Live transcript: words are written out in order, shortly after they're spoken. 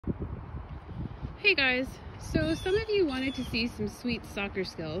Hey guys, so some of you wanted to see some sweet soccer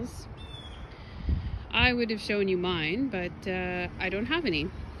skills. I would have shown you mine, but I don't have any.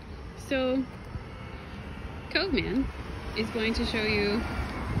 So Coveman is going to show you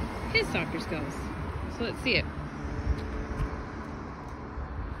his soccer skills. So let's see it.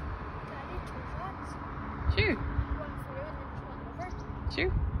 Sure.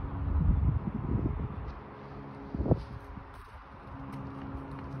 Sure.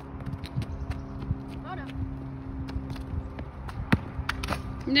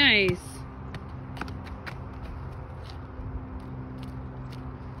 Nice.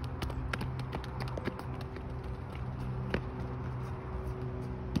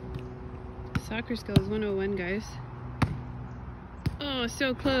 Soccer skills 101, guys. Oh,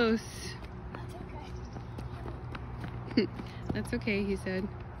 so close. That's okay. That's okay, he said.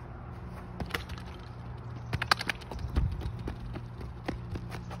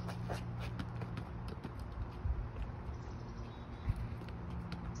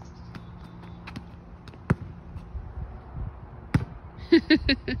 That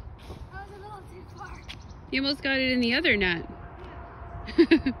was a little too far. You almost got it in the other net.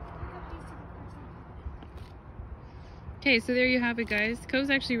 Okay, so there you have it, guys. Cove's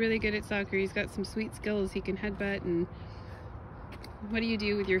actually really good at soccer. He's got some sweet skills. He can headbutt, and what do you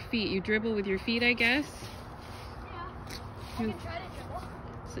do with your feet? You dribble with your feet, I guess? Yeah, I can try to dribble.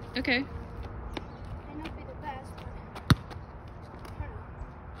 So, okay. May not be the best, but I don't know.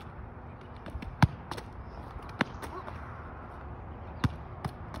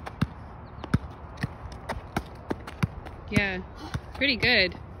 Yeah, pretty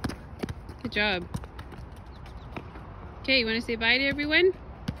good. Good job. Okay, you want to say bye to everyone?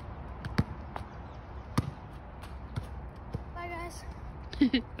 Bye, guys.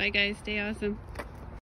 Bye, guys. Stay awesome.